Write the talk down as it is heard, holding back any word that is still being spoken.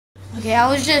Okay, I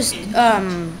was just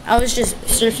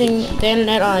surfing the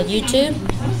internet on YouTube,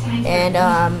 and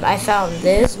I found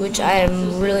this, which I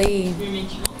am really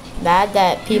mad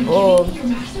that people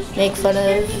make fun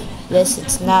of this.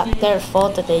 It's not their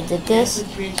fault that they did this.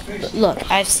 But look,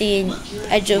 I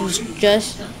was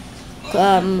just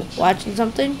watching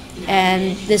something,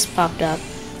 and this popped up.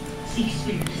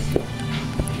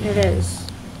 Here it is.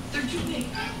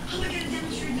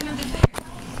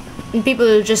 And people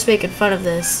are just making fun of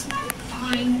this.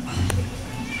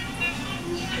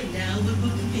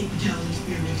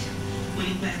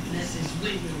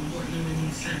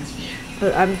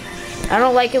 But I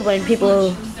don't like it when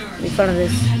people make fun of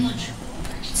this.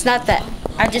 It's not that.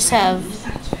 I just have,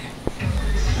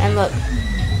 and look,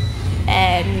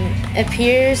 and it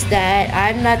appears that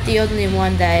I'm not the only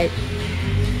one that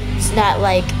it's not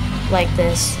like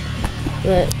this.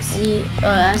 Look, see,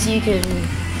 as you can,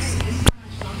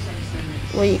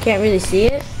 well, you can't really see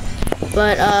it,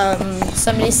 but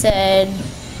somebody said,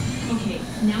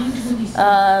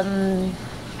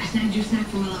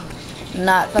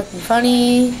 not fucking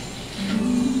funny.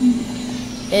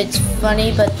 It's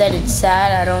funny, but then it's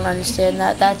sad. I don't understand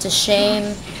that. That's a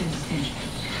shame.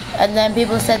 And then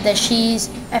people said that she's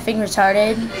effing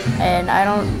retarded, and I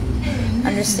don't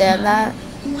understand that.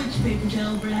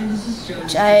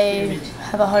 Which I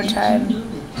have a hard time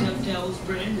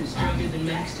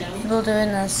people doing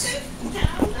this.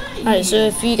 Alright, so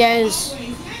if you guys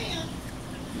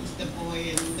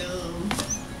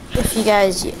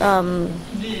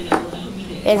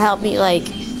and help me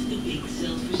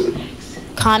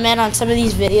comment on some of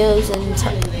these videos and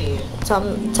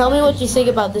tell me what you think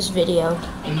about this video.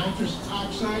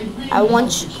 I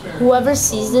want whoever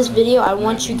sees this video, I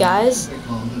want you guys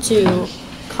to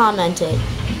comment it.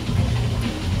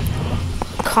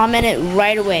 Comment it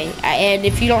right away. And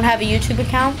if you don't have a YouTube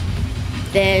account,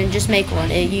 then just make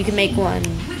one. You can make one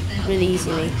really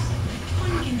easily.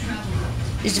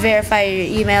 Just verify your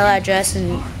email address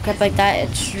and stuff like that.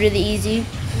 It's really easy.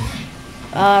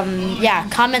 Yeah,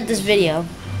 comment this video.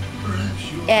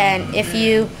 And if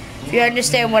you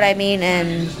understand what I mean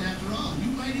and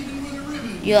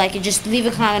you like it, just leave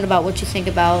a comment about what you think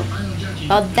about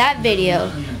that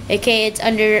video. Okay, it's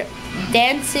under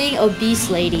Dancing Obese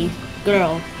Lady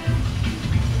Girl.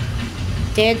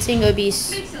 Dancing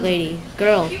Obese Lady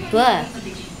Girl. Blah.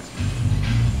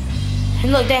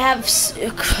 And look, they have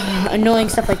annoying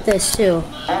stuff like this too.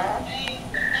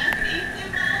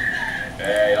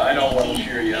 Hey, I know what'll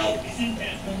cheer you up.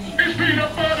 It's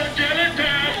peanut butter jelly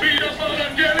time, peanut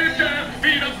butter jelly time,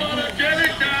 peanut butter jelly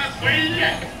time. Where you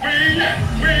at?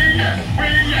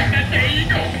 There you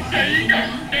go, there you go,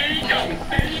 there you go,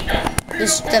 there you go.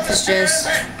 This stuff is just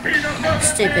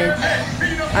stupid.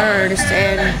 I don't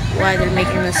understand why they're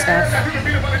making this stuff.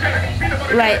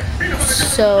 Right,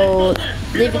 so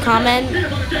leave a comment,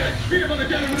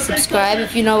 subscribe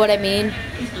if you know what I mean.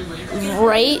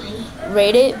 Rate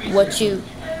it what you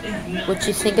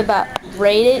think about.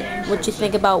 Rate it what you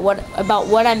think about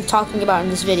what I'm talking about in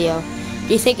this video.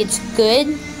 Do you think it's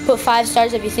good? Put 5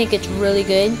 stars if you think it's really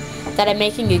good, that I'm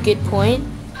making a good point.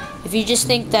 If you just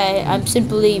think that I'm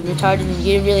simply retarded and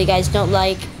you really guys don't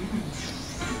like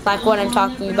what I'm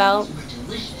talking about,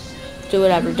 do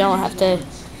whatever. Don't have to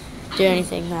do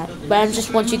anything but I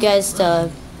just want you guys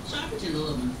to,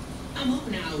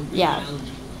 yeah.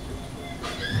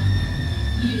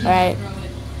 Alright,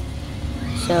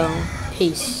 so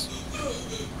peace.